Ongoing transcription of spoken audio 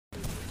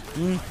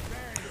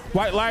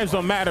White lives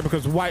don't matter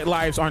because white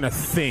lives aren't a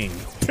thing.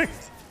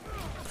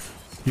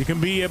 You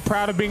can be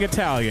proud of being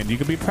Italian. You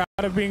can be proud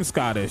of being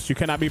Scottish. You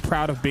cannot be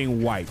proud of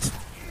being white.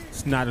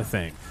 It's not a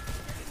thing.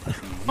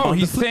 Oh,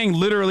 he's saying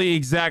literally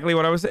exactly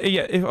what I was saying.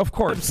 Yeah, of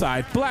course.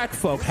 Side, black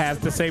folk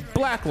have to say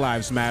Black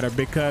Lives Matter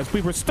because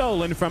we were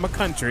stolen from a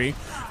country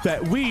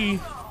that we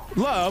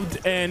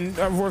loved and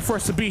were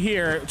forced to be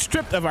here,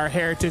 stripped of our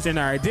heritage and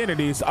our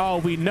identities. All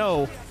we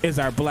know is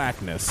our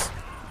blackness.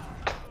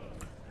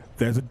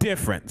 There's a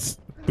difference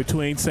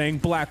between saying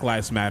Black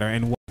Lives Matter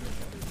and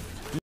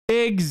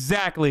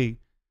exactly.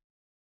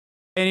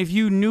 And if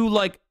you knew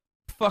like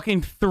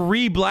fucking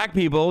 3 black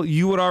people,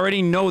 you would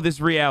already know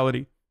this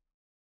reality.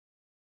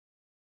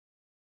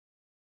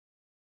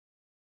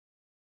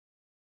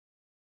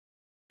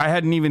 I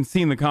hadn't even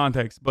seen the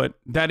context, but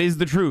that is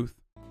the truth.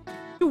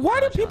 Dude, why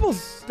do people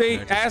stay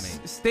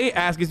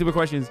asking stupid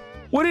questions?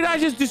 What did I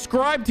just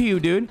describe to you,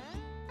 dude?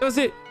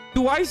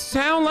 Do I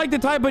sound like the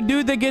type of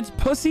dude that gets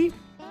pussy?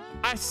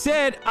 I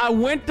said I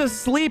went to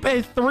sleep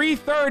at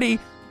 3:30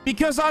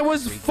 because I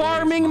was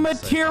farming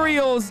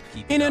materials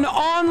in an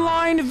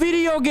online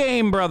video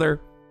game, brother.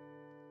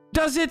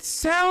 Does it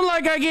sound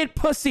like I get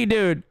pussy,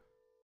 dude?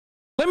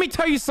 Let me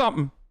tell you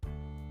something.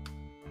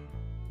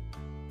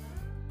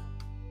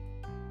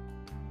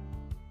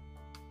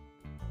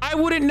 I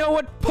wouldn't know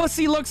what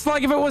pussy looks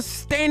like if it was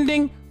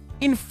standing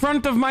in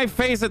front of my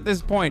face at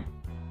this point.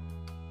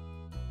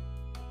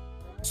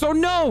 So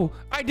no,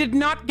 I did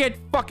not get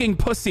fucking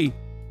pussy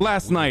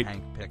last night.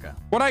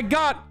 What I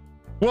got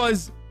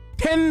was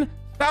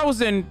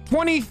 10,000,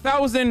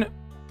 20,000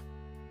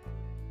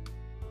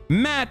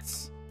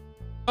 mats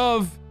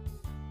of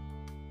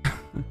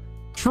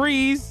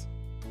trees,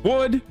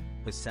 wood,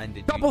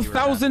 couple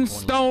thousand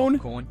stone.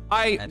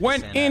 I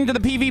went into the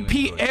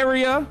PvP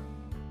area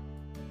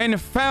and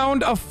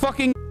found a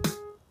fucking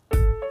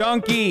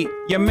donkey.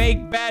 You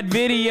make bad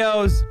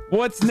videos.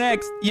 What's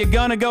next? You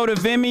gonna go to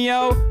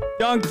Vimeo?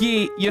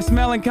 Donkey, you're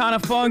smelling kind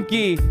of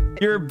funky.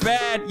 You're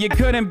bad. You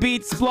couldn't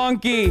beat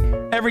Splunky.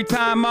 Every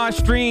time I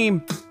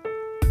stream,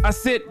 I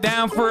sit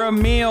down for a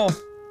meal.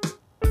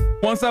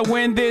 Once I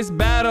win this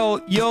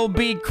battle, you'll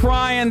be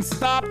crying,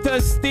 stop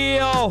to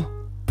steal.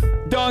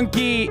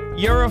 Donkey,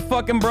 you're a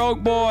fucking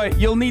broke boy.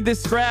 You'll need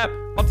this scrap.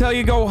 I'll tell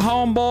you, go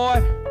home,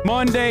 boy.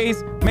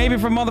 Mondays, maybe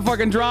for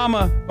motherfucking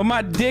drama, but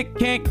my dick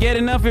can't get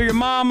enough of your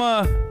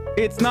mama.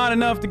 It's not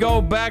enough to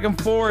go back and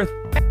forth.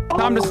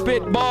 Time to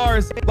spit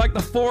bars like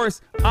the Force.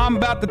 I'm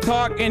about to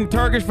talk in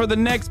Turkish for the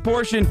next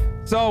portion,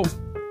 so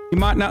you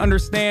might not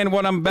understand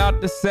what I'm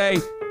about to say.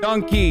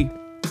 Donkey,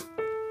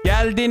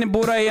 geldin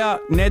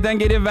buraya, neden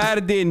geri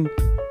verdin?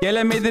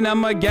 Gelemedin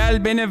ama gel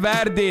beni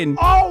verdin.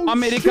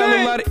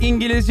 Amerikalılar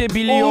İngilizce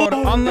biliyor.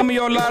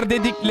 Anlamıyorlar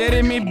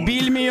dediklerimi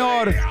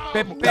bilmiyor.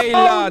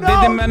 Pepe'yla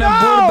dedim bana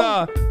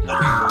burada.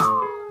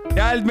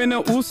 Gel beni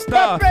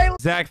usta.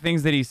 Exact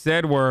things that he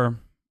said were,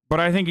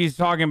 but I think he's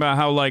talking about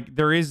how like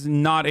there is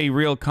not a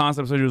real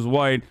concept such as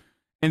white.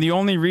 And the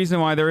only reason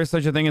why there is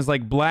such a thing as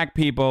like black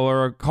people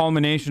or a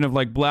culmination of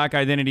like black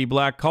identity,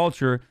 black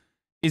culture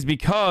is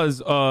because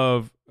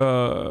of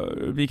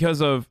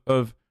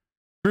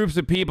groups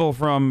of people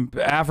from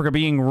Africa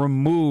being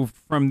removed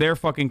from their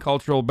fucking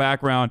cultural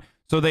background.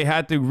 So they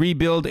had to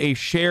rebuild a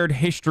shared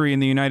history in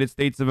the United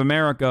States of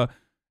America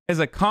as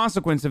a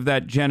consequence of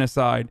that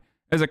genocide,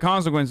 as a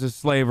consequence of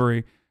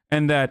slavery.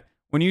 And that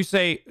when you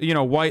say, you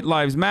know, white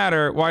lives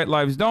matter, white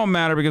lives don't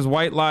matter because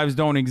white lives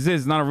don't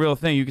exist. It's not a real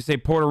thing. You can say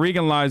Puerto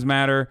Rican lives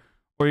matter,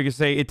 or you can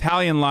say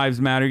Italian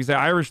lives matter. You can say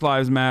Irish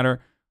lives matter.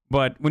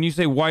 But when you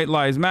say white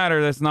lives matter,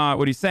 that's not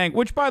what he's saying,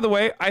 which, by the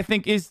way, I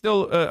think is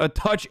still a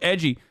touch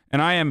edgy.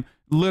 And I am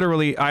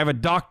literally, I have a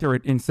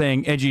doctorate in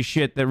saying edgy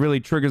shit that really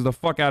triggers the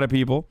fuck out of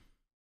people.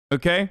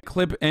 Okay?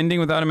 Clip ending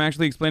without him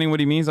actually explaining what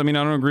he means. I mean,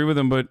 I don't agree with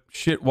him, but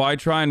shit, why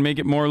try and make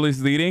it more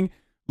misleading?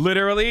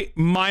 Literally,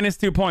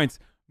 -2 points.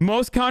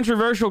 Most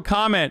controversial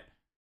comment.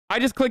 I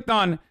just clicked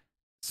on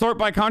sort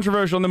by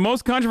controversial, and the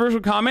most controversial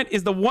comment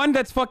is the one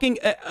that's fucking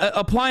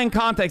applying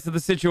context to the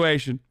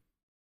situation.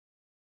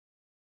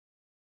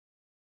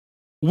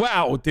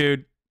 Wow,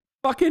 dude.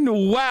 Fucking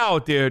wow,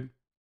 dude.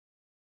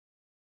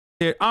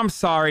 Dude, I'm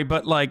sorry,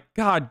 but like,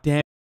 god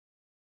damn.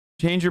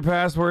 Change your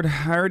password.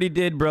 I already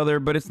did, brother,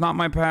 but it's not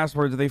my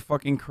passwords. They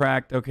fucking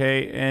cracked,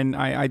 okay? And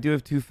I do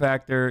have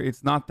 2-factor.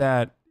 It's not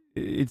that.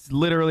 It's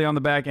literally on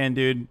the back end,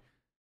 dude.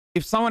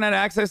 If someone had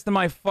access to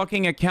my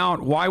fucking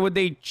account, why would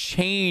they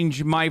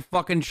change my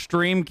fucking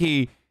stream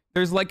key?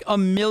 There's like a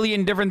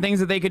million different things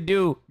that they could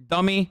do,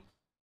 dummy.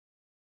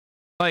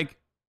 Like,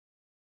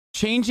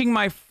 changing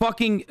my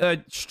fucking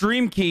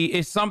stream key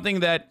is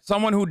something that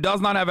someone who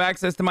does not have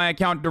access to my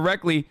account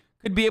directly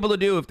could be able to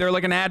do if they're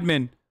like an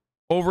admin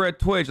over at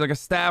Twitch, like a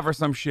staff or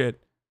some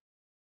shit.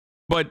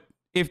 But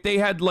if they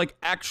had like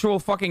actual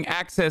fucking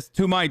access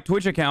to my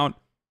Twitch account,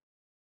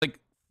 like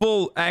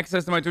full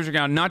access to my Twitch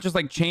account, not just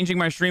like changing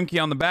my stream key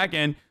on the back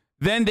end,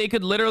 then they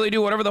could literally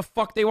do whatever the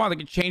fuck they want. They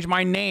could change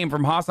my name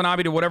from Hasan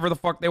Abi to whatever the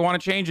fuck they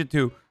want to change it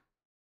to.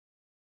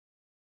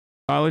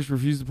 Eilish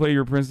refused to play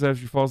your princess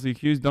after she falsely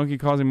accused. Donkey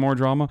causing more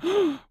drama.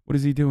 What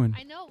is he doing?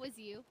 I know it was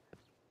you.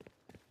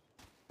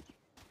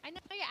 I know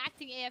you're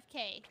acting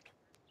AFK.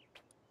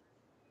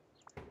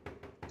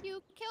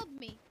 You killed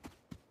me.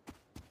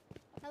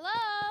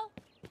 Hello?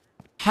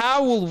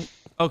 How will...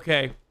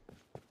 Okay.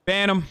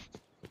 Ban him.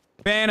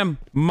 Ban him.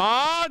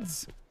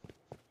 Mods!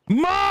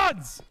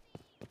 Mods!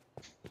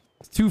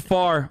 It's too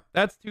far.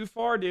 That's too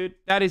far, dude.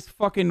 That is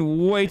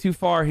fucking way too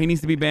far. He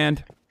needs to be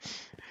banned.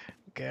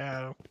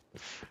 Go.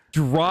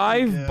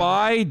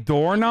 Drive-by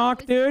door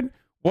knock, dude?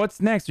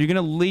 What's next? You're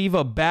gonna leave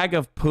a bag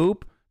of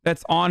poop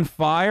that's on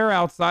fire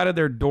outside of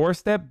their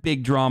doorstep?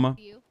 Big drama.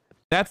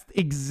 That's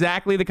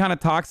exactly the kind of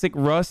toxic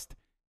Rust.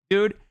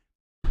 Dude,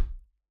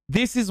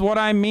 this is what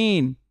I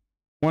mean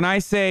when I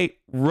say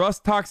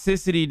Rust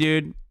toxicity,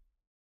 dude.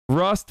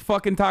 Rust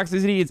fucking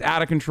toxicity is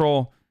out of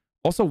control.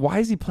 Also, why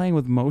is he playing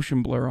with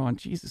motion blur on?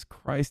 Jesus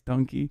Christ,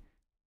 Donkey.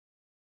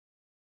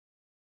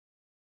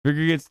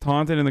 Vigor gets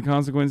taunted and the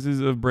consequences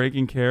of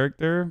breaking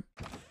character.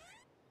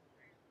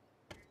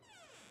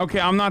 Okay,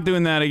 I'm not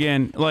doing that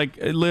again. Like,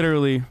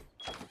 literally.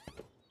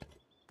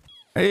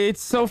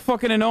 It's so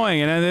fucking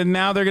annoying. And then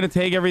now they're going to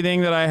take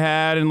everything that I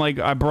had and, like,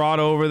 I brought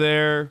over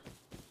there.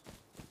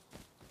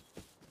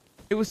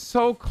 It was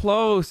so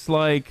close,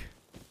 like...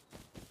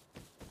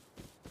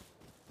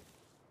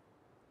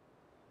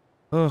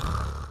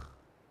 Ugh.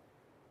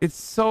 It's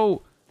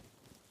so...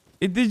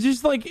 It's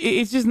just, like,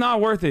 it's just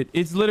not worth it.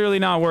 It's literally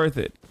not worth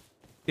it.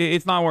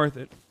 It's not worth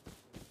it.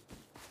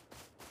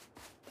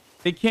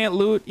 They can't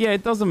loot. Yeah,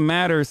 it doesn't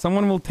matter.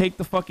 Someone will take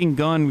the fucking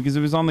gun because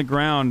it was on the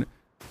ground.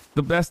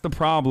 That's the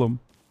problem.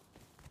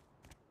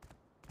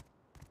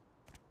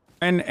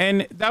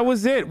 And that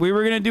was it. We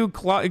were going to do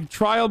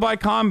trial by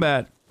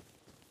combat.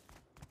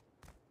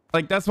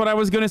 Like, that's what I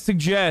was going to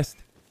suggest.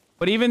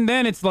 But even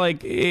then, it's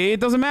like, it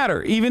doesn't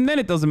matter. Even then,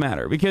 it doesn't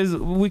matter because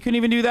we couldn't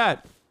even do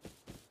that.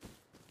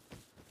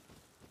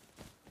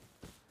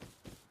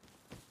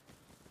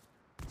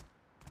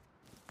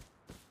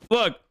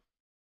 Look.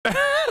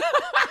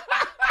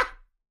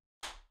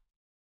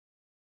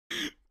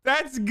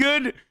 That's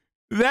good.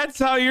 That's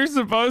how you're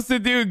supposed to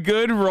do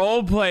good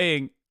role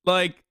playing.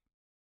 Like,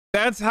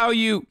 that's how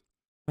you...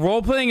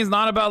 Role playing is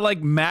not about,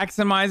 like,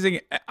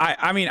 maximizing...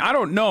 I mean, I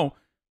don't know.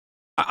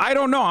 I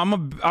don't know.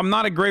 I'm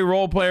not a great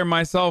role player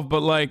myself,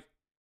 but, like,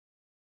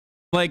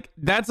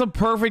 that's a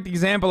perfect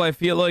example, I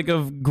feel like,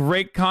 of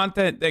great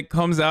content that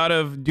comes out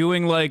of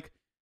doing, like,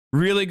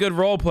 really good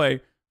role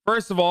play.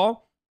 First of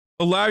all,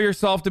 allow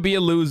yourself to be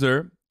a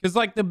loser. Because,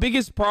 like, the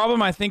biggest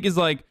problem, I think, is,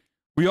 like,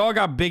 we all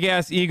got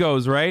big-ass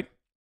egos, right?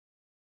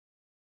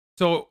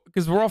 So,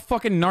 because we're all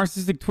fucking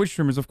narcissistic Twitch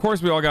streamers. Of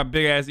course, we all got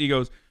big-ass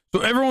egos.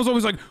 So, everyone's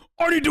always like,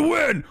 I need to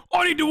win!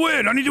 I need to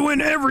win! I need to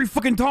win every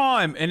fucking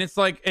time! And it's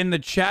like, and the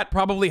chat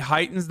probably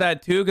heightens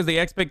that, too, because the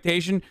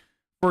expectation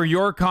for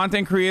your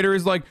content creator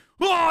is like,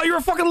 oh, you're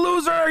a fucking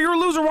loser! You're a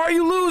loser! Why are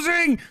you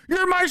losing?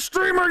 You're my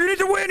streamer! You need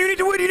to win! You need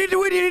to win! You need to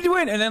win! You need to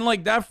win! And then,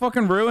 like, that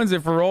fucking ruins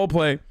it for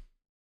roleplay.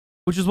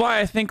 Which is why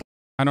I think...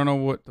 I don't know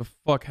what the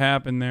fuck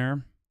happened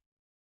there.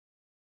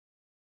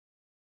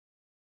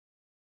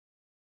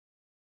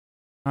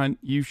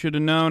 You should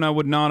have known I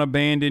would not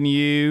abandon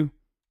you.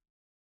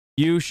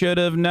 You should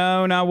have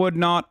known I would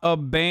not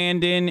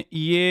abandon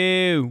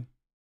you.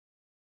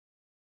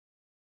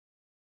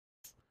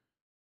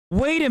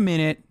 Wait a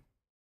minute.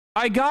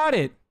 I got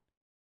it.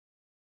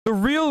 The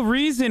real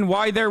reason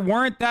why there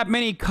weren't that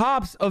many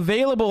cops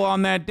available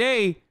on that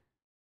day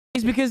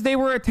is because they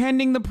were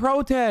attending the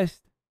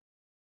protest.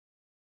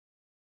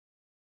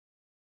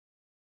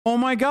 Oh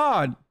my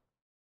God.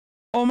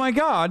 Oh my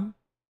God.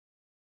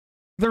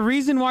 The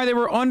reason why they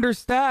were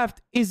understaffed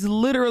is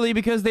literally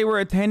because they were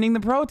attending the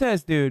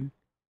protest, dude.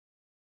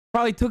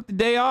 Probably took the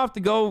day off to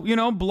go, you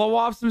know, blow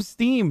off some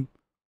steam.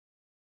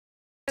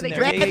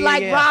 Red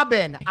like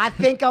Robin, I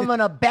think I'm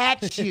gonna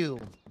bat you.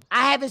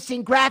 I haven't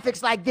seen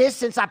graphics like this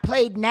since I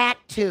played Knack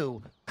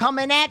 2.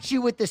 Coming at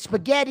you with the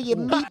spaghetti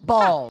and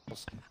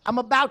meatballs. I'm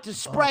about to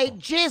spray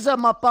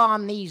jism up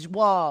on these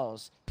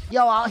walls.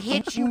 Yo, I'll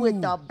hit you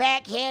with the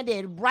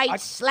backhanded right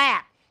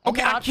slap. And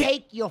Okay, I'll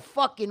take your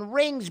fucking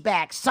rings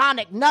back.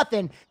 Sonic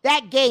nothing.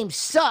 That game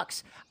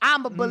sucks.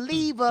 I'm a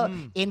believer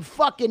in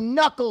fucking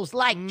knuckles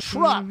like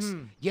trucks.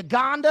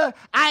 Uganda,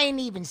 I ain't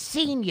even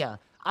seen ya.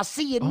 I'll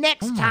see you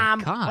next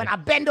time when I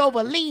bend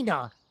over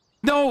Lena.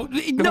 No,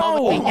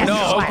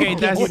 okay,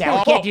 that's... We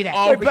can't do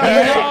that.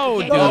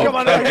 No, come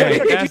on.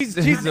 This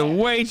is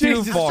way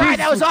too far. Sorry,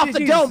 that was off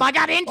the dome. I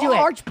got into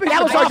it.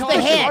 That was off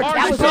the head.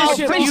 That was all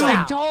freestyle.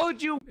 I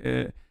told you.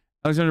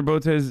 Alexander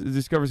Botez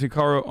discovers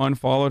Hikaru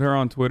unfollowed her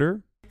on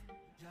Twitter.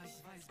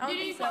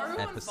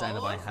 At the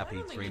Santa by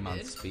Happy 3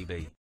 months,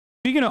 BB.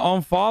 Speaking of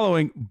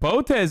unfollowing,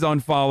 Botez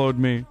unfollowed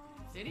me.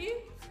 Did he?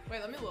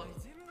 Wait, let me look.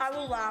 I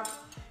will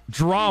laugh.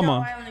 Drama.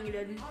 No, I don't think he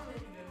did.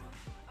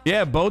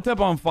 Yeah, Botep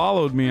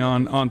unfollowed me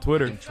on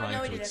Twitter. I'm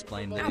trying to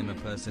explain that I'm a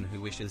person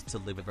who wishes to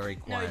live a very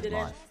quiet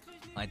life.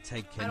 I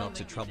take care not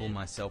to trouble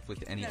myself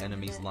with any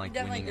enemies like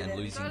winning and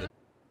losing the...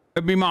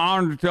 It'd be my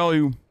honor to tell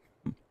you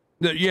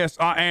that yes,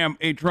 I am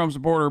a Trump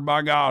supporter,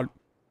 by God.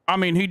 I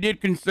mean, he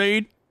did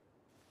concede,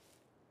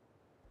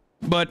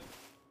 but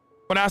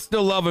but I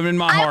still love him in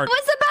my I heart.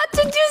 was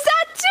about to do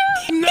that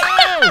too. No!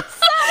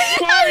 Sorry,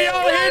 Why are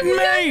y'all hitting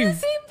we're on me? the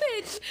same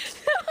page.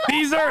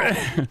 These are...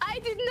 I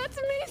did not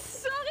mean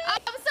sorry.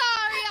 I'm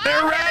sorry.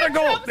 They're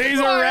radical.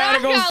 These are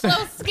radicals. I got a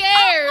little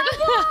scared.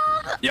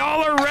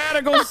 Y'all are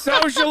radical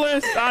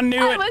socialists. I knew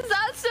I it. was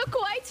also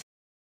quite.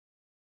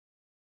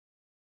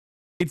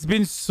 It's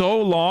been so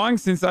long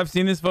since I've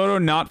seen this photo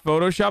not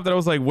photoshopped that I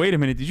was like, wait a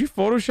minute, did you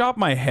photoshop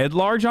my head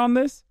large on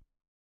this?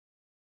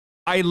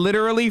 I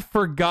literally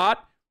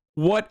forgot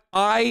what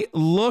I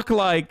look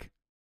like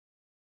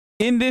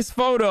in this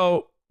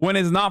photo when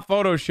it's not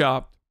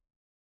photoshopped.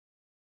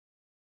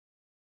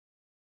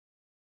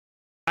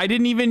 I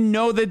didn't even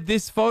know that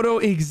this photo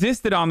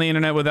existed on the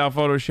internet without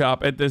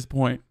Photoshop at this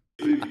point.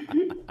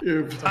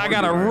 I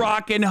got a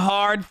rockin'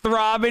 hard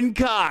throbbing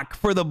cock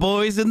for the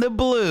boys in the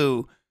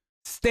blue.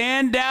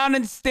 Stand down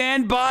and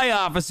stand by,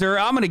 officer.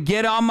 I'm gonna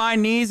get on my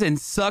knees and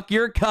suck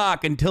your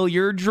cock until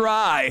you're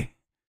dry.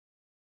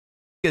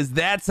 Because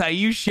that's how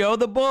you show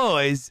the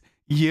boys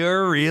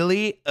you're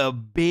really a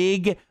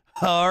big,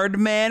 hard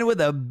man with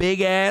a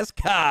big-ass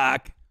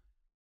cock.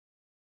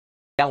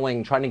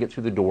 Yelling, trying to get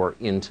through the door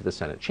into the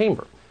Senate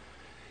chamber.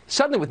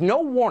 Suddenly, with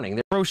no warning...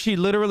 Bro, she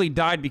literally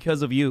died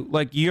because of you.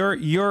 Like,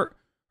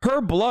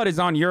 her blood is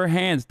on your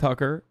hands,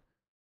 Tucker.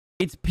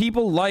 It's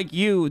people like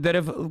you that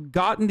have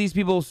gotten these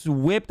people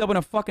whipped up in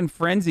a fucking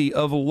frenzy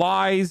of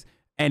lies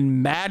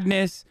and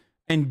madness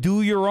and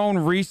do your own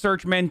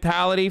research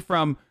mentality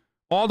from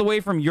all the way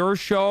from your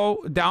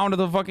show down to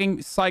the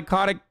fucking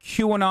psychotic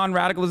QAnon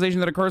radicalization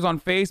that occurs on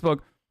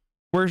Facebook,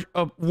 where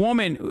a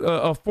woman,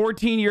 a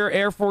 14-year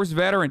Air Force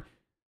veteran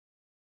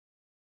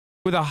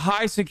with a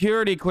high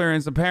security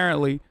clearance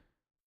apparently,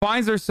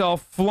 finds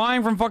herself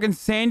flying from fucking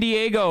San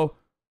Diego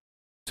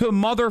to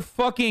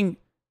motherfucking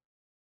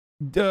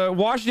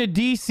Washington,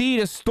 D.C.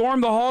 to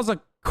storm the halls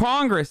of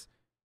Congress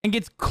and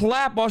gets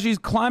clapped while she's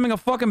climbing a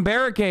fucking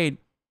barricade.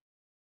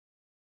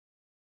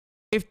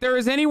 If there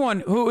is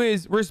anyone who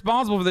is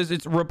responsible for this,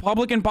 it's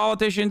Republican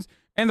politicians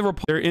and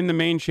they're in the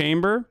main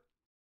chamber.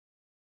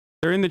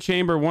 They're in the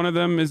chamber. One of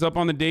them is up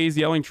on the dais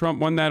yelling Trump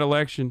won that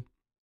election.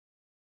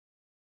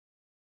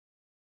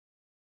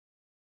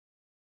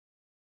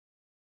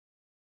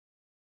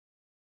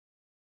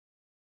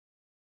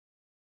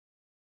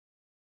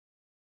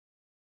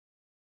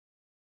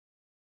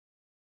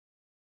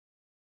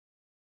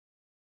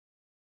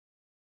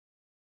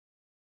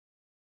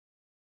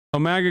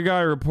 Omega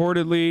guy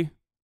reportedly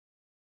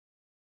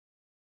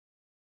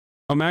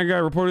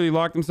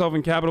locked himself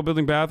in Capitol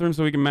building bathroom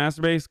so he can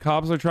masturbate.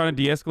 Cops are trying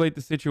to de-escalate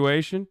the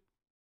situation.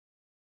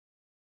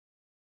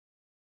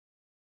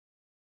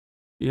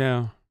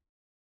 Yeah.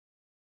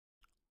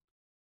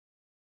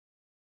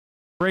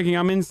 Breaking,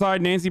 I'm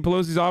inside Nancy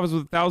Pelosi's office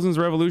with thousands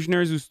of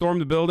revolutionaries who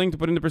stormed the building. To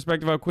put into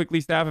perspective how quickly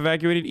staff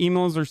evacuated,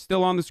 emails are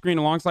still on the screen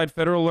alongside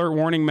Federal Alert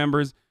warning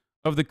members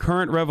of the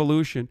current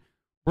revolution.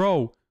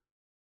 Bro.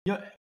 Yo,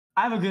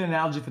 I have a good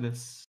analogy for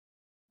this.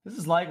 This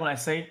is like when I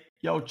say,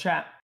 yo,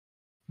 chat,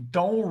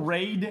 don't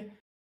raid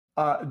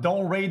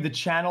the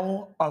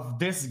channel of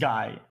this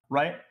guy,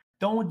 right?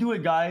 Don't do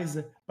it, guys.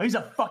 He's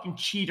a fucking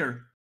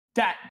cheater.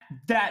 That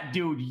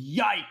dude,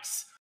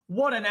 yikes.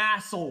 What an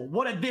asshole.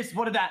 What a this,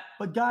 what a that.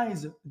 But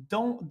guys,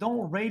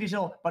 don't raid his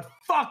channel, but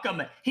fuck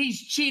him. He's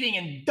cheating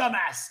and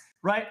dumbass,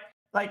 right?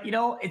 Like,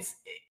 it's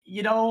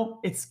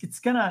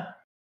kind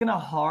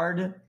of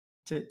hard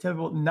to tell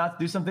people not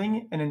to do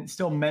something and then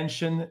still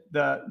mention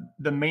the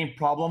main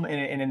problem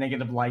in a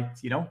negative light,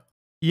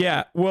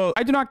 Yeah, well,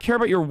 I do not care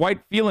about your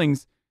white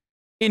feelings.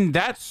 In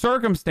that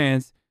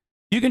circumstance,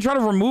 you can try to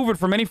remove it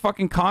from any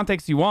fucking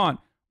context you want.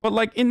 But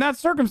like in that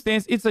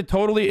circumstance, it's a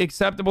totally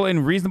acceptable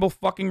and reasonable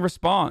fucking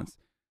response.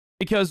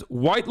 Because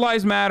white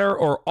lives matter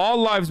or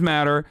all lives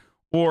matter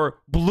or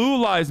blue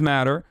lives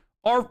matter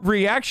are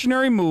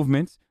reactionary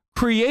movements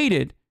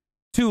created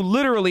to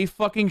literally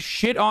fucking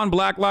shit on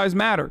Black Lives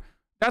Matter.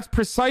 That's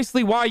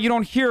precisely why you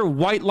don't hear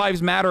white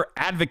lives matter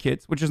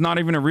advocates, which is not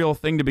even a real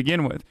thing to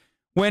begin with.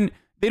 When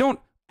they don't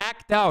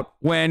act out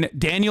when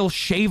Daniel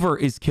Shaver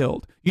is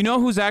killed. You know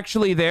who's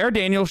actually there?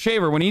 Daniel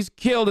Shaver, when he's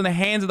killed in the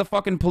hands of the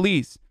fucking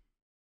police.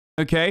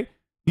 Okay?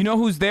 You know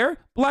who's there?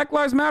 Black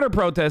Lives Matter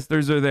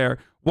protesters are there.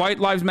 White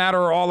Lives Matter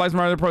or All Lives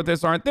Matter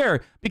protests aren't there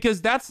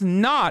because that's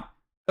not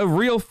a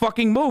real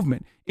fucking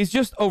movement. It's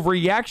just a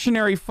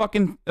reactionary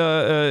fucking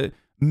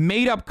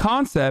made up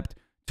concept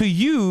to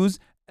use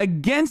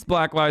against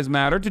Black Lives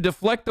Matter to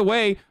deflect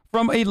away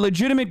from a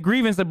legitimate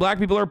grievance that black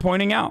people are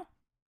pointing out.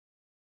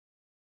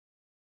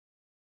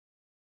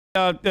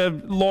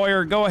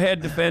 Lawyer, go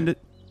ahead, defend it.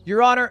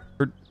 Your Honor,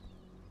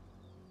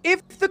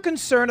 if the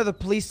concern of the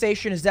police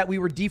station is that we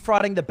were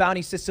defrauding the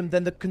bounty system,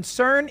 then the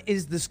concern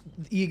is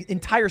the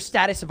entire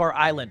status of our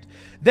island.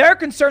 They're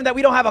concerned that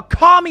we don't have a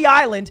commie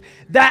island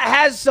that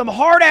has some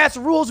hard-ass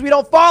rules we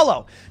don't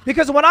follow.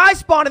 Because when I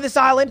spawned in this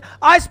island,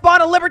 I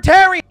spawned a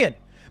libertarian,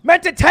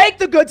 meant to take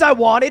the goods I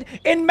wanted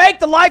and make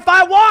the life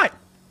I want.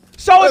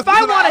 So if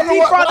I want to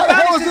defraud the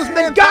bounty system,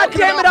 then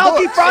goddammit, I'll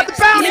defraud the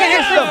bounty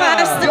system.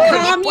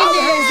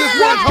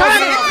 What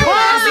kind of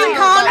commie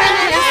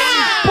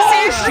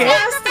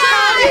bullshit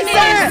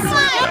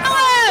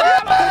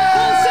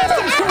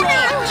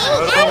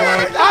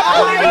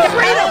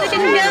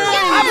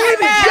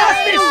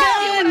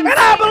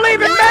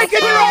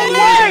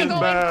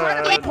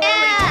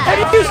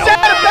And if you set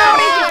a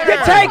bounty, you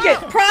take it.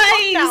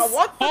 Prize!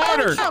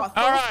 Order!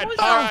 All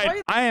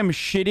right. I am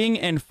shitting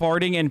and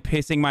farting and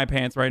pissing my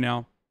pants right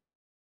now.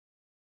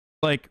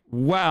 Like,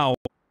 wow.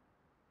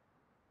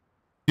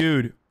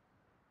 Dude,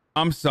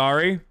 I'm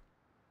sorry,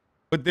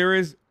 but there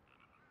is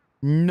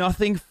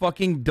nothing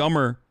fucking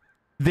dumber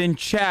than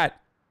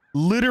chat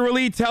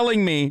literally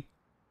telling me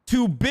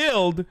to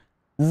build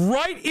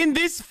right in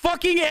this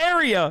fucking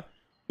area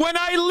when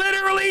I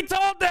literally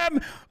told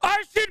them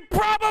I should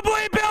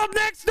probably build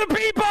next to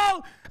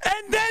people,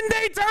 and then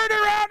they turn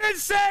around and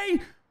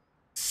say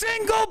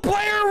single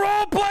player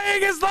role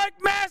playing is like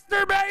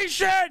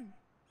masturbation.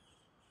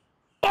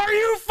 Are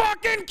you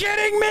fucking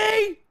kidding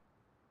me?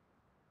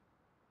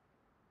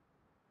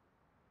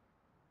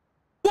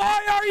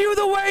 Why are you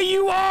the way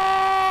you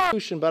are?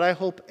 But I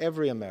hope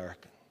every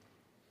American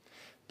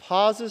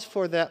pauses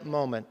for that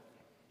moment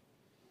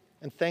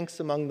and thinks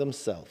among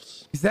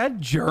themselves. Is that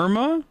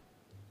Germa?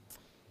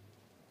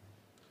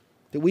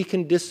 That we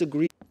can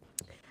disagree.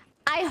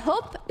 I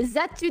hope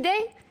that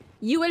today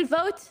you will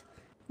vote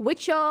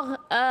with your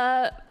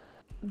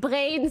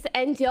brains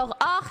and your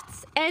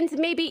hearts and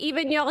maybe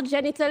even your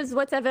genitals,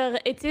 whatever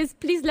it is.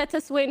 Please let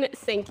us win.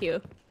 Thank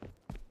you.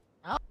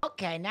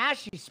 Okay, now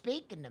she's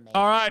speaking to me.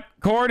 All right,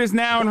 court is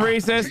now in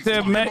recess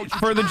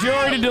for the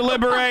jury to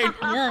deliberate.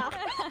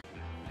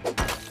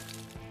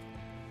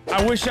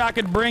 I wish I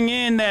could bring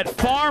in that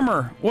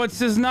farmer. What's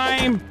his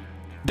name?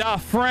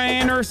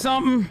 Dafran or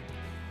something?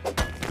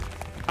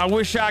 I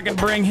wish I could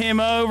bring him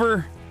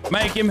over,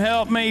 make him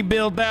help me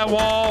build that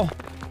wall.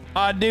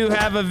 I do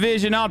have a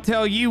vision, I'll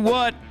tell you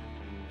what.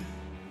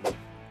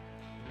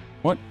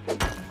 What?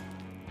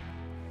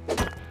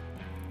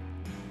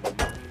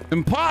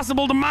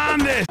 Impossible to mine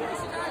this.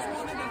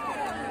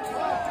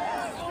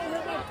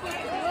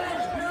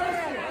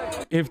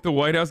 If the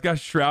White House got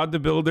Shroud to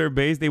build their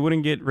base, they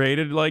wouldn't get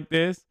raided like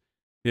this.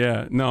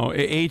 Yeah, no,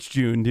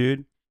 H-June,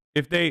 dude.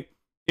 If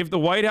the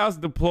White House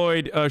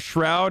deployed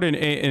Shroud in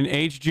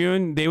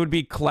H-June, they would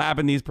be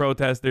clapping these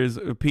protesters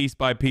piece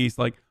by piece,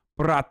 like,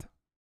 brat.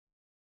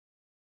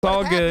 It's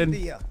all good.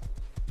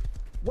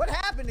 What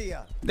happened to you?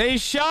 They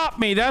shot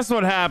me. That's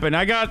what happened.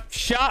 I got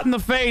shot in the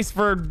face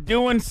for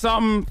doing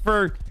something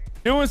for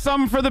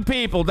the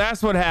people.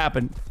 That's what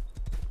happened.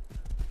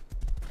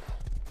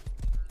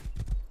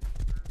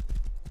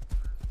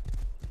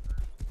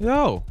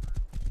 Yo,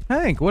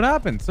 Hank, what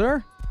happened,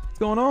 sir? What's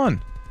going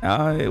on?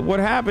 What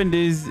happened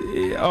is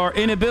our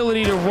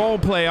inability to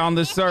roleplay on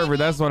this server.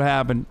 That's what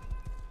happened.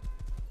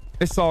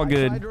 It's all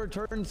good. I tried to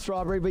return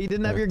Strawberry, but you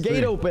didn't have your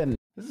gate open.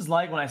 This is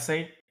like when I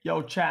say,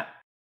 yo, chat,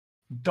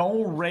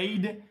 don't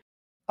raid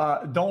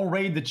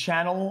the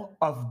channel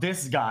of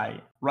this guy,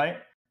 right?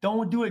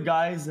 Don't do it,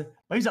 guys.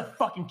 But he's a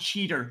fucking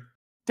cheater.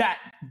 That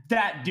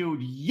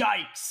dude,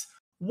 yikes.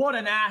 What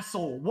an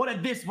asshole. What a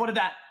this, what a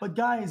that. But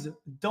guys,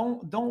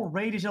 don't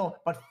raid his channel.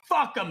 But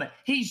fuck him.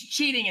 He's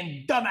cheating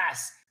and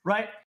dumbass,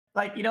 right?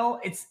 Like,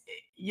 it's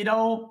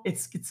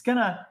kind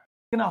of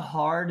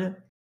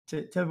hard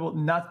to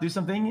not do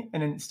something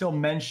and then still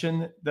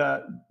mention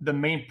the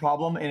main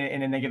problem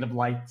in a negative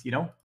light,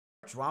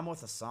 Drama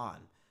with Hasan.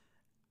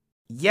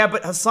 Yeah,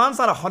 but Hasan's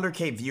not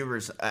 100K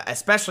viewers,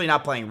 especially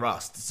not playing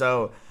Rust.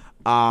 So,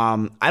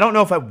 I don't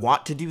know if I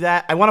want to do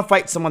that. I want to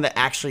fight someone that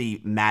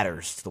actually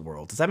matters to the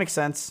world. Does that make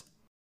sense?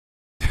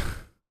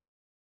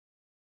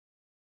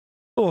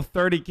 Little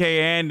 30K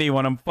Andy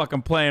when I'm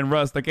fucking playing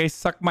Rust. Okay,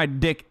 suck my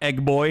dick,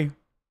 egg boy.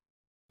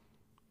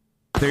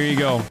 There you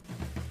go.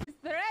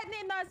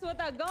 Threatening us with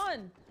a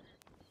gun.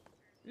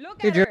 Look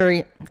Dear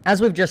jury, as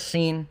we've just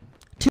seen,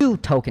 2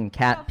 token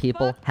cat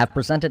people have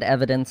presented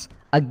evidence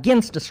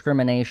against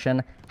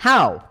discrimination.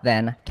 How,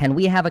 then, can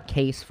we have a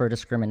case for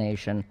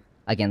discrimination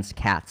against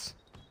cats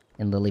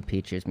in Lily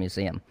Peaches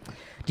Museum?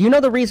 Do you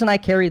know the reason I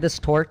carry this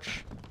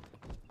torch?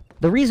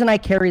 The reason I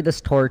carry this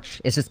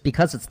torch is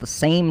because it's the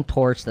same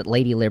torch that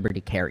Lady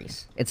Liberty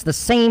carries. It's the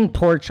same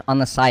torch on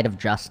the side of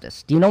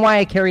justice. Do you know why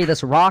I carry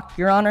this rock,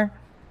 Your Honor?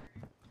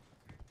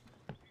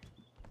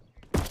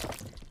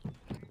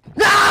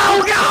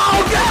 No!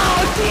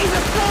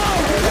 Jesus, no!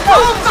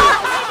 Oh my!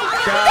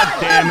 God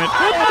damn it.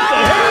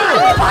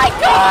 Oh my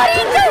God!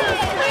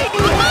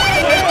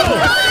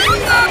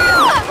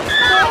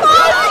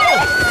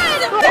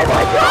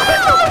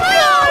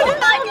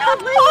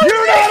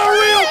 You're not a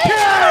real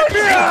cat!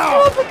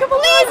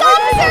 Please,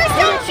 officers,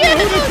 don't shoot!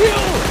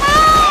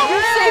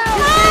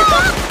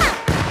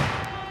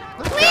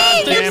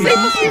 Please!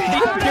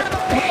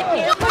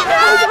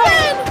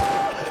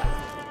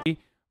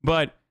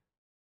 But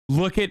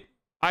look at,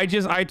 I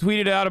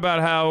tweeted out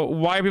about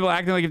why are people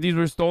acting like if these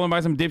were stolen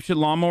by some dipshit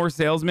lawnmower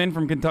salesman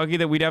from Kentucky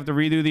that we'd have to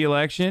redo the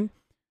election.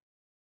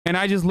 And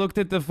I just looked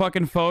at the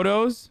fucking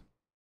photos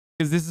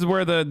because this is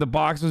where the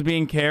box was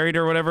being carried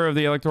or whatever of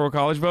the Electoral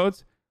College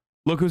votes.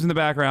 Look who's in the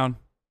background.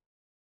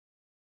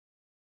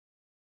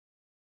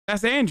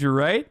 That's Andrew,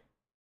 right?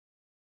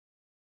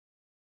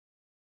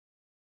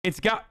 It's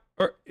got,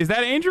 or is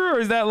that Andrew or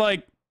is that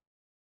like?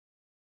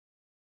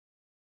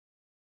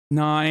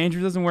 Nah,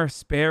 Andrew doesn't wear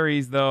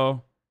Sperry's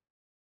though.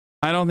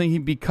 I don't think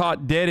he'd be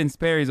caught dead in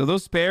Sperry's. Are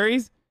those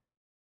Sperry's?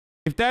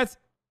 If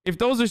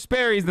those are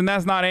Sperry's, then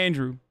that's not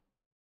Andrew.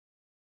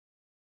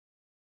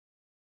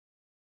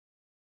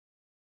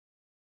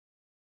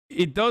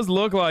 It does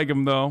look like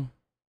him though.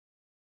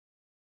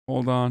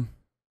 Hold on.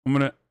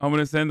 I'm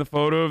gonna send the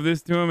photo of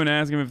this to him and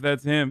ask him if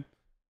that's him.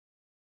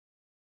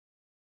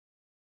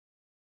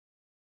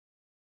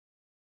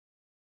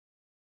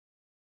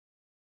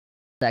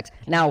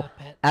 Now,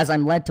 as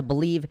I'm led to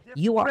believe,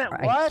 you are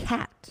a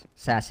cat,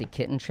 Sassy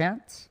Kitten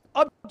Chance.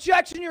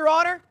 Objection, Your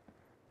Honor.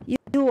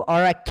 You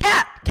are a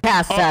cat,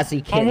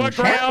 Sassy Kitten what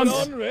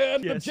Chance.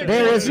 grounds?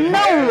 There is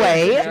no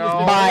way,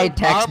 by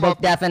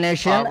textbook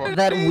definition,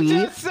 that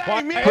we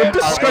could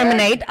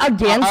discriminate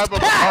against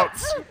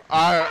cats.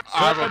 I'm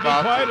about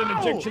quiet. An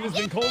objection has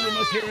been called. We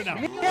must hear it now.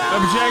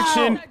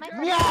 Objection.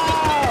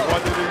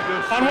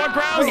 On what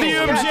grounds do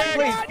you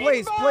object?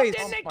 Please.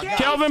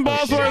 Kelvin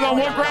Bosworth, on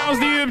what grounds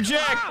do you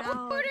object?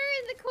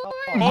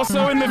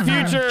 Also in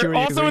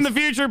the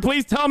future,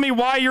 please tell me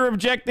why you're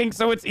objecting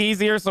so it's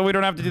easier so we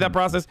don't have to do that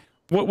process.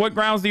 What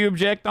grounds do you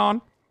object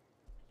on?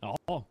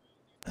 Oh.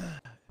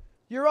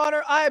 Your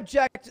Honor, I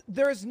object.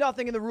 There is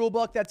nothing in the rule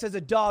book that says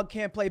a dog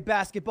can't play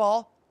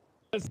basketball.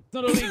 That's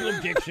not a legal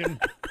objection.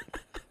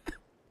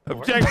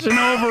 Objection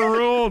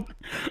overruled.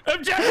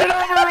 Objection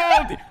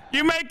overruled.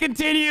 You may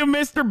continue,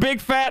 Mr. Big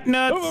Fat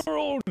Nuts.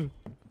 Overruled.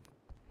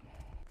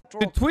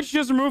 Did Twitch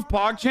just remove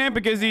PogChamp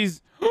because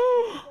he's...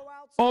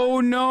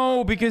 Oh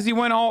no, because he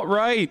went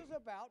alt-right.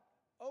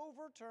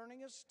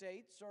 Overturning a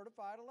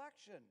state-certified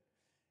election.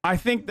 I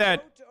think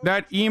that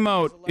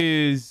emote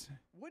is...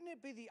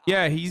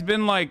 Yeah, he's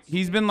been like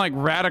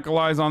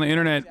radicalized on the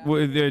internet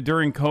with,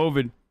 during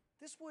COVID.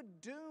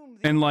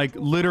 And like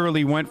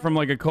literally went from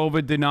like a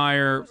COVID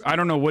denier. I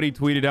don't know what he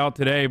tweeted out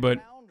today,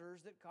 but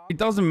it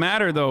doesn't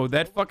matter though.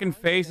 That fucking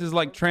face is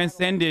like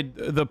transcended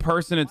the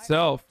person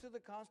itself.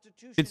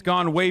 It's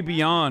gone way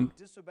beyond.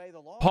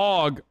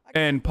 Pog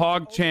and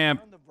PogChamp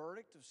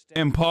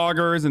and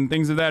Poggers and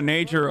things of that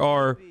nature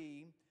are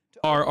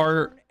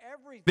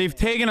they've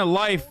taken a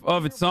life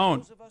of its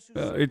own.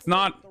 It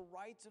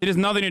has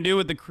nothing to do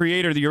with the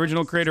creator, the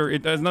original creator.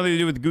 It has nothing to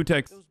do with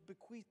Gutex.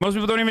 Most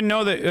people don't even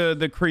know that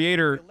the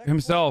creator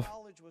himself.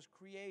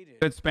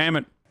 Let's spam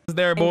it.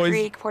 There, boys.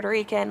 Greek, Puerto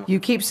Rican. You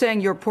keep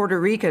saying you're Puerto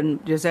Rican.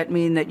 Does that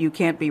mean that you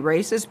can't be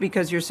racist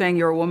because you're saying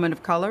you're a woman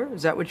of color?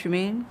 Is that what you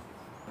mean?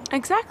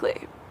 Exactly.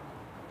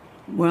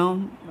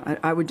 Well,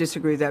 I would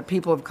disagree that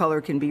people of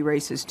color can be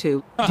racist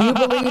too. Do you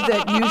believe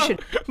that you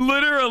should...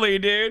 Literally,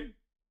 dude.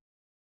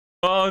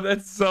 Oh,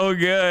 that's so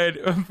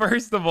good.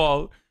 First of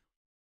all,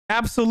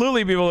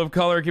 absolutely people of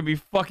color can be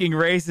fucking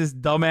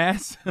racist,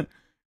 dumbass.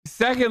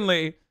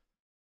 Secondly,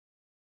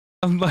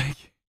 I'm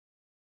like,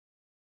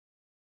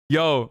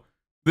 yo,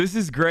 this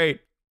is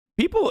great.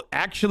 People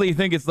actually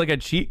think it's like a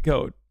cheat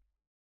code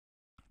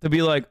to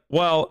be like,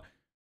 well,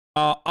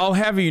 I'll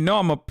have you know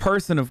I'm a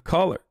person of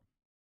color.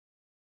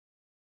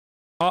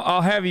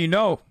 I'll have you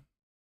know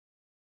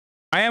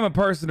I am a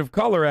person of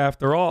color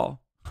after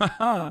all.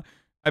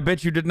 I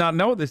bet you did not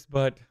know this,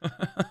 but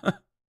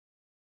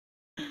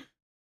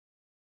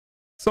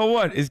so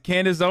what? Is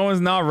Candace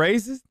Owens not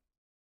racist?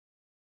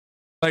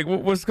 Like,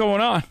 what's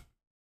going on?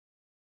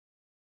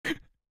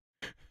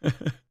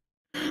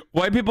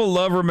 White people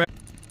love remember.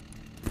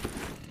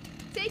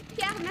 Take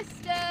care,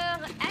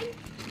 Master. And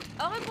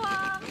au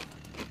revoir.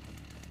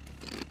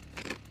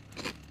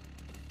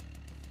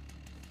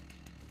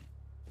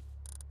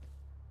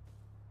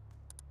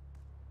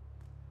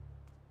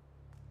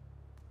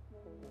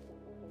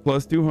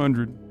 Plus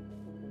 200.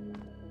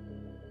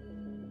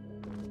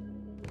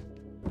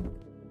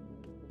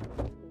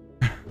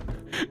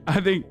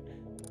 I think.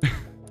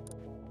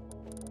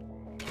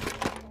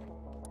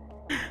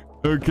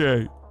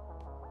 Okay.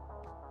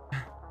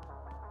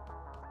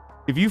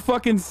 If you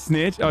fucking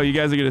snitch, oh, you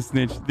guys are gonna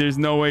snitch. There's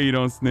no way you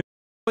don't snitch.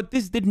 But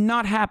this did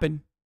not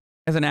happen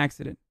as an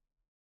accident.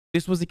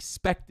 This was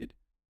expected.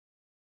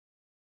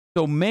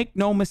 So make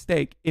no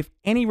mistake, if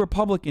any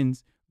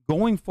Republicans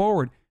going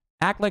forward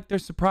act like they're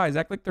surprised,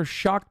 act like they're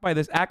shocked by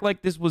this, act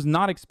like this was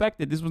not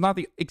expected, this was not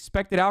the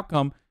expected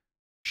outcome,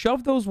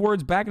 shove those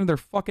words back into their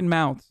fucking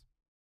mouths.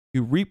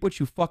 You reap what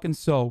you fucking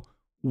sow.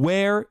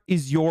 Where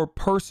is your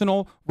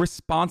personal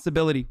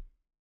responsibility?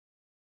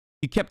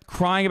 You kept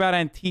crying about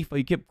Antifa.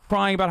 You kept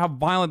crying about how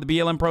violent the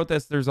BLM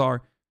protesters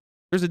are.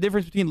 There's a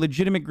difference between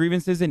legitimate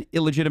grievances and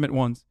illegitimate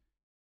ones.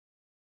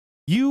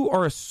 You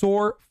are a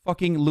sore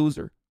fucking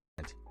loser.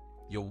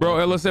 Bro,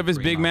 LSF is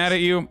big mad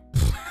at you.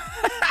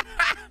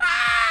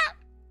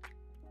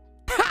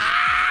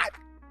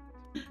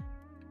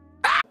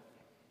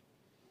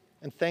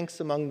 And thanks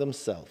among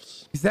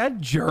themselves. Is that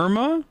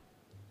Germa?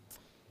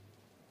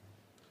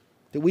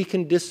 That we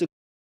can disagree.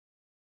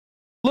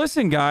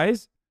 Listen,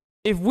 guys,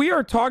 if we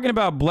are talking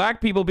about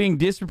black people being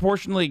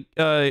disproportionately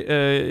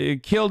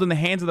killed in the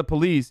hands of the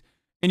police,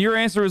 and your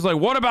answer is like,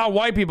 what about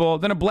white people?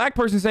 Then a black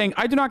person saying,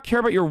 I do not care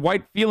about your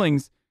white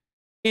feelings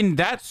in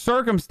that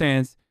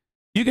circumstance,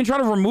 you can try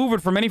to remove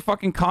it from any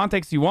fucking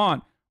context you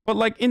want. But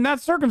like in that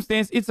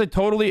circumstance, it's a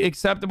totally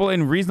acceptable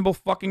and reasonable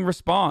fucking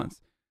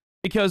response.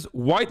 Because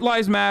white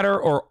lives matter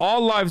or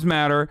all lives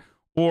matter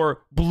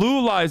or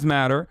blue lives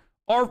matter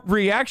are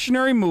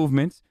reactionary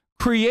movements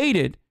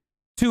created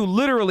to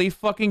literally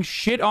fucking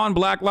shit on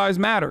Black Lives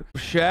Matter.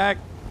 Shaq.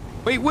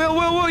 Wait,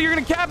 Will, you're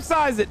gonna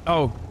capsize it.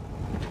 Oh.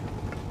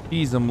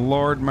 Jeez,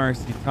 Lord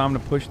mercy. Time to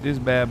push this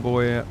bad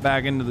boy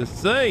back into the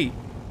sea.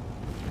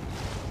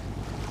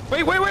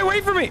 Wait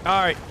for me.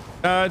 All right.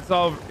 It's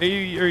all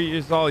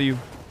you.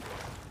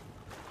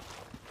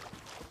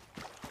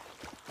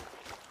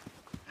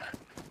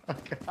 Oh,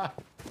 God.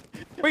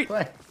 Wait,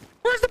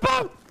 where's the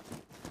boat?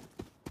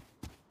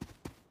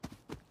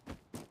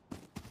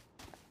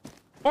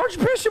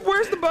 Archbishop,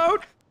 where's the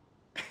boat?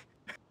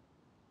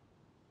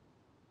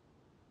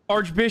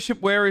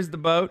 Archbishop, where is the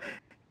boat?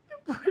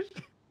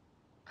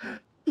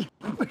 You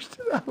pushed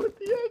it out with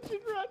the engine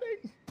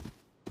running.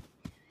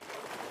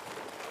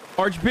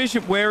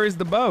 Archbishop, where is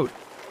the boat?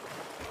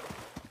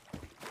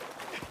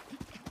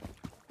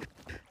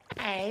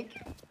 Hank,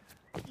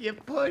 you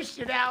pushed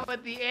it out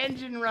with the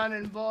engine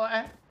running,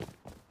 boy.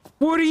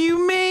 What do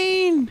you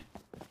mean?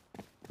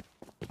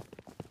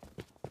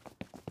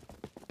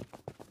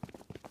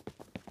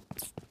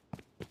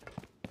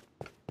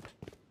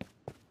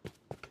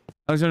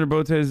 Alexander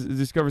Botez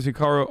discovers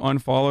Hikaru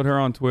unfollowed her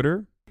on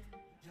Twitter.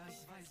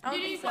 At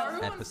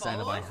Hasan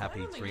Abi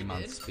happy 3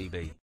 months,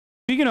 BB.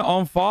 Speaking of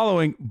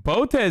unfollowing,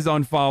 Botez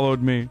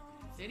unfollowed me.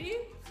 Did he?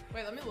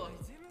 Wait, let me look.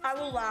 I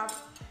will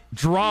laugh.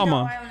 Drama.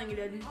 No, I don't think he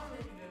did.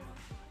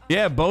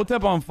 Yeah,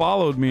 Botep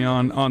unfollowed me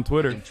on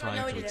Twitter. I'm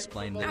trying to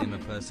explain that I'm a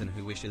person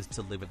who wishes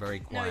to live a very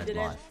quiet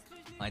life.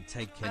 I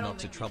take care not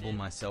to trouble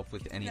myself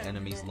with any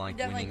enemies like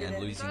winning and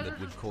losing that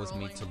would cause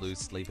me to lose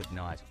sleep at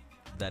night.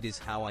 That is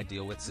how I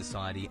deal with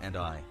society and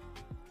I.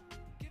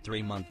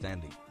 3-month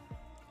Andy.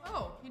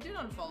 Oh, he did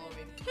unfollow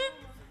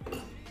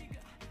me.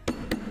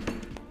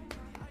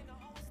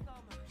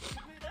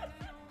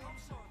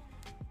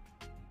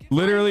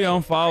 Literally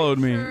unfollowed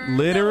me.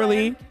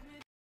 Literally.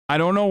 I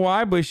don't know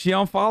why, but she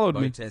unfollowed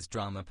me. Botez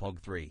Drama Pog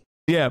 3.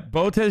 Yeah,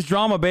 Botez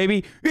Drama,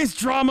 baby. It's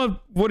drama.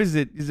 What is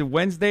it? Is it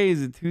Wednesday?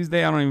 Is it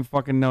Tuesday? I don't even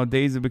fucking know.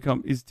 Days have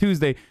become. It's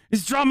Tuesday.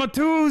 It's Drama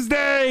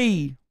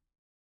Tuesday.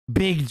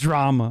 Big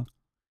drama.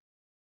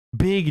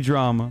 Big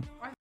drama.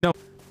 No.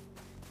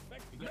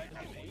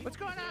 What's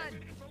going on?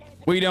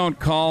 We don't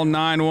call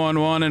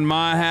 911 in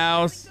my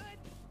house.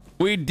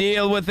 We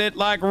deal with it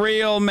like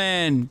real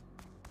men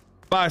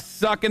by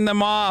sucking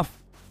them off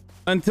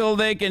until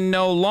they can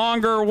no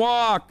longer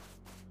walk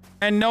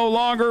and no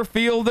longer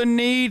feel the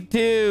need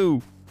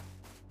to.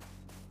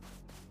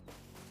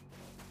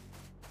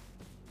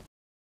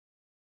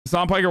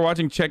 Sam Piker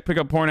watching Check pick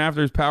up porn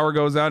after his power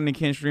goes out and he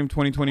can't stream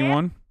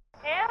 2021.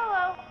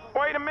 Hello.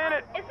 Wait a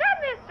minute. Is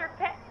that Mr.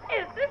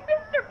 Is this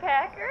Mr.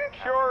 Packer?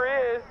 Sure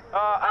is.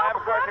 I have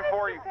a question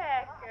for you. Mr.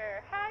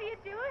 Packer, how you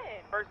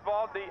doing? First of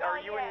all, are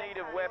you in need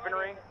of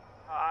weaponry?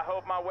 I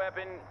hope my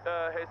weapon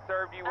has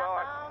served you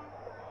well.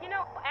 You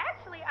know,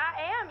 actually, I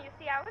am. You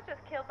see, I was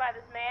just killed by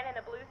this man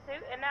in a blue suit,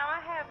 and now I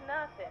have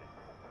nothing.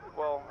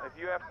 Well, if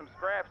you have some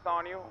scraps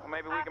on you,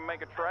 maybe we can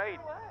make a trade.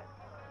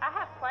 I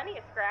have plenty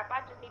of scrap.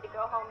 I just need to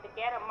go home to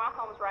get them. My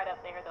home's right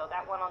up there, though.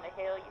 That one on the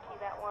hill, you see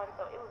that one?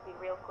 So it would be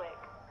real quick.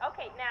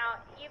 Okay, now,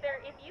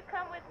 either if you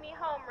come with me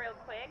home real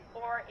quick,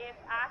 or if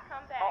I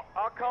come back.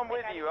 I'll come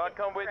with you. I'll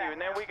come with you, and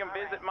then we can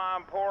visit my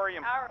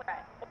emporium. All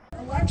right.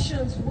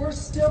 Elections, we're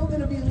still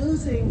going to be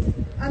losing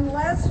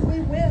unless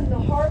we win the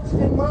hearts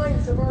and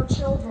minds of our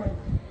children.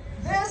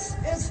 This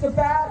is the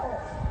battle.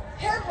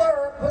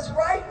 Hitler was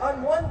right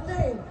on one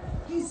thing.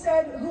 He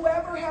said,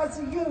 whoever has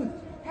a youth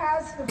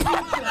has the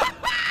future.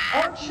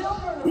 Our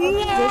children.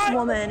 This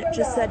woman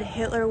just said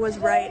Hitler was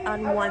right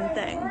on one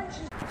thing.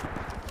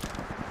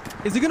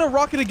 Is he gonna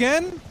rock it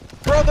again?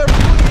 Brother,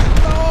 please,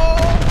 no!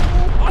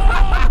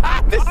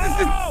 This is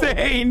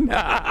insane.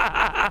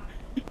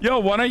 Yo,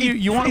 why don't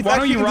you why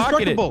don't you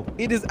rocket it?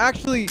 It is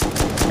actually.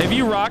 Have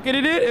you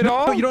rocketed it at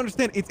all? No, you don't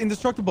understand. It's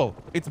indestructible.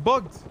 It's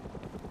bugged.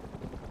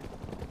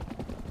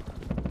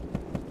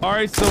 All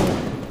right, so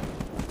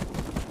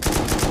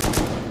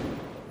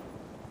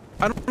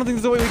I don't think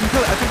there's a way we can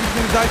kill it. I think he's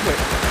gonna die quick.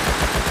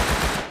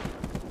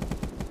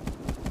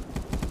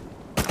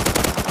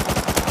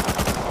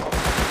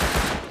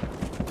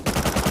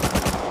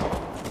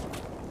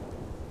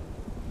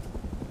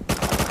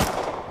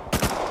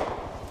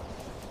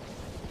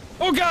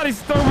 Oh God,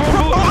 he's throwing.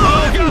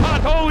 Oh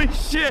God, holy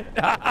shit!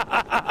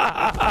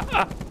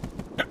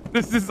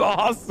 This is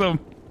awesome.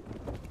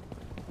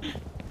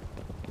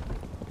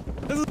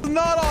 This is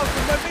not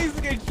awesome. My face is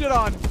getting shit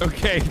on.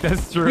 Okay,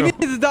 that's true. We need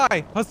to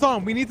die,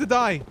 Hassan. We need to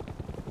die.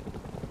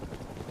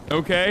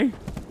 Okay.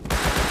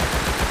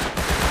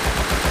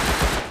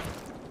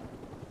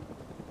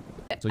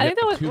 So you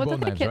have two bone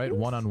knives, right?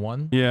 One on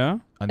one. Yeah.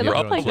 And It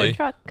looks like a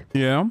truck.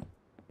 Yeah. All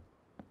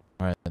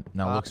right.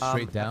 Now look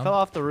straight down. I fell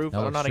off the roof.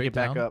 Now I don't know how to get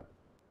back up.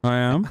 I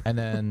am. And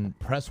then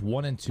press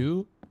 1 and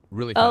 2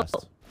 really Oh.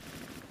 fast.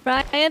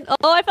 Ryan,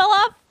 oh, I fell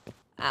off.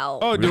 Ow.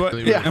 Oh,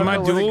 Really, am I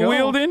dual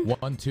wielding?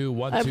 1, 2,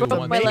 1, I 2, broke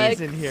 1, my 2. leg.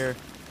 In here.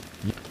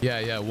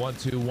 Yeah. 1,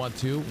 2, 1,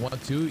 2, 1,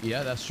 2.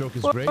 Yeah, that stroke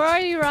is great. Where are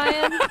you,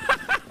 Ryan?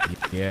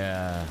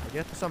 Yeah. I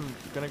guess I'm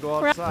gonna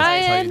go outside.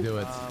 That's how you do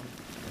it.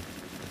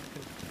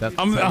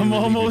 I'm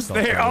almost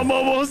there. I'm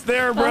almost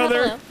there,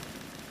 brother.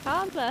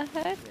 How the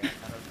heck?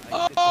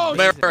 Oh,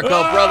 America,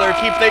 brother.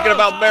 Keep thinking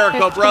about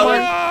America, brother.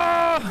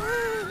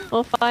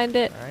 We'll find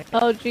it.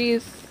 Oh,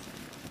 jeez.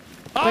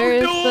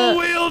 I'm dual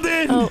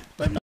wielding. Oh.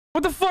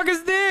 What the fuck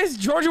is this?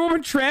 Georgia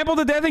woman trampled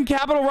to death in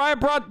Capitol riot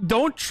brought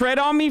 "Don't tread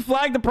on me"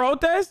 flag to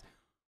protest?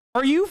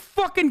 Are you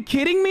fucking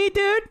kidding me,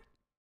 dude?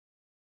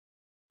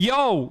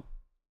 Yo.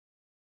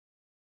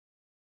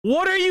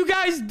 What are you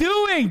guys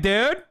doing,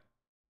 dude?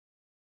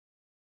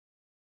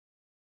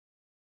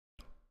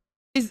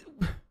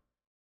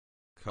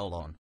 Hold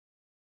on.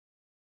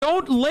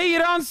 Don't lay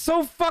it on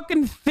so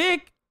fucking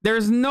thick.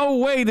 There's no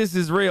way this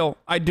is real.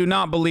 I do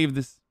not believe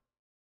this.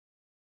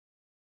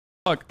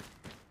 Look.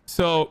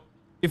 So,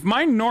 if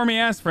my normie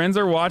ass friends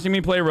are watching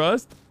me play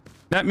Rust,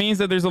 that means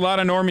that there's a lot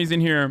of normies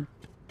in here.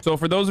 So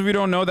for those of you who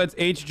don't know, that's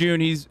H June.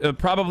 He's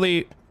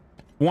probably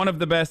one of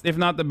the best, if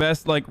not the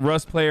best, like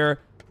Rust player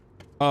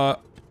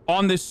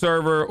on this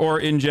server or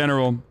in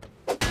general.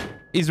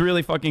 He's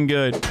really fucking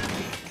good.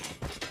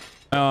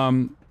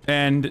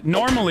 And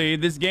normally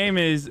this game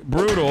is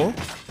brutal,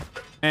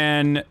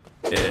 and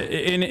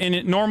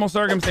in normal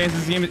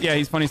circumstances, yeah,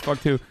 he's funny as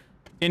fuck too.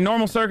 In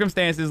normal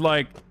circumstances,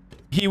 like,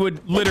 he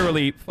would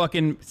literally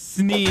fucking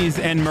sneeze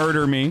and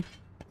murder me,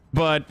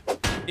 but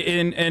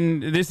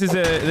this is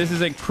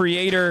a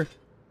creator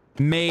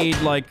made,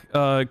 like,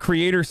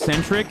 creator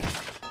centric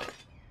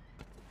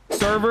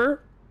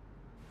server.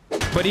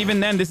 But even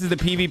then, this is the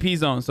PvP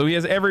zone, so he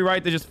has every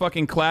right to just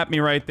fucking clap me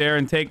right there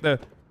and take the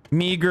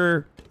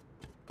meager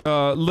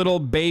little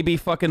baby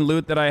fucking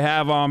loot that I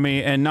have on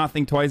me and not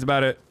think twice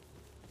about it.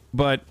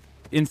 But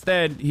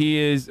instead, he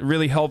is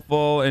really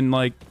helpful and,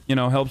 like, you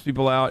know, helps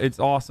people out. It's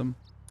awesome.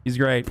 He's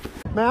great.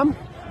 Ma'am,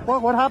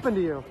 what happened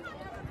to you?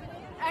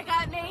 I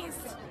got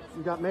maced.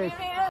 You got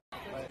maced?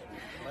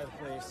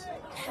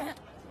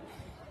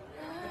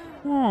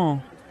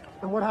 Oh.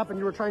 And what happened?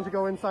 You were trying to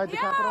go inside the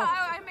Capitol?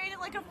 I made it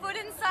like a foot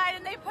inside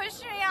and they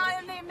pushed me out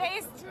and they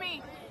maced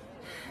me.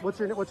 What's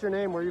your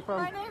name? Where are you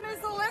from? My name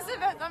is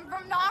Elizabeth. I'm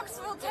from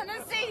Knoxville,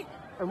 Tennessee.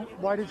 And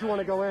why did you want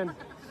to go in?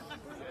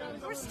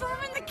 We're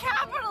storming the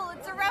Capitol.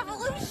 It's a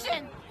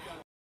revolution.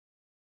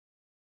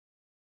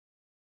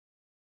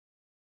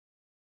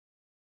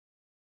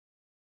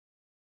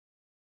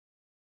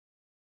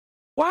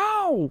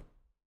 Wow.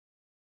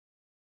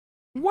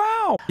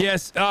 Wow.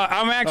 Yes,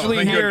 I'm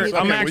actually here. Goodness.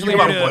 I'm Okay, actually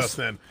well, here you bless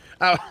then.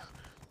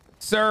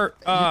 Sir,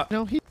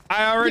 no,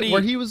 I already...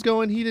 Where he was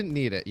going, he didn't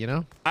need it, you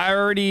know? I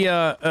already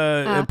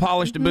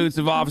polished the boots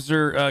of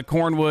Officer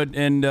Cornwood,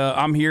 and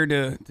I'm here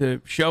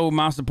to show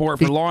my support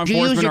for law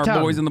enforcement, our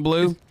boys in the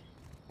blue.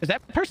 Is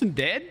that person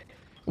dead?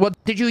 Well,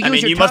 did you use I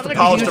mean, your you must have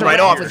polished it right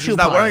off because she's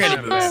not wearing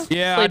any boots.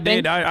 Yeah, I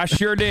did. I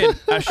sure did.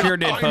 I sure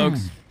did,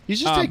 folks. He's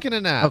just taking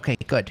a nap. Okay,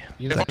 good.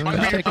 You If I'm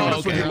being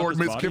honest with you, Lord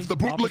Miskiff, the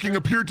bootlicking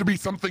appeared to be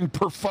something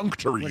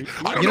perfunctory.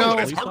 I don't know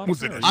what his heart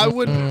was in it. I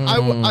would,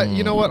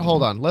 you know what?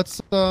 Hold on.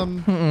 Let's, you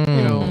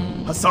know.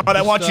 Hassan,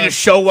 I want you to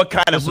show what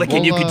kind of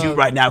licking you can do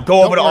right now.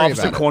 Go over to worry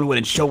Officer about it. Cornwood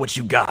and show what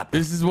you got.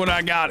 This is what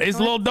I got. It's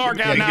a little dark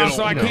out now,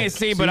 so I can't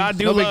see, but I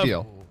do no love... big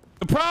deal.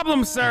 The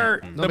problem, sir,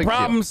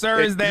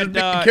 is that Just be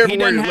he careful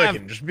where doesn't you're have...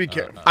 licking. Just be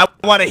careful. I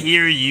want to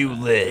hear you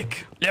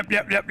lick. Yep.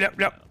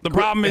 The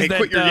problem is that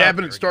quit your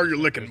yapping and start your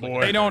licking,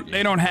 boy. They don't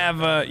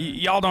have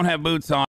y'all don't have boots on.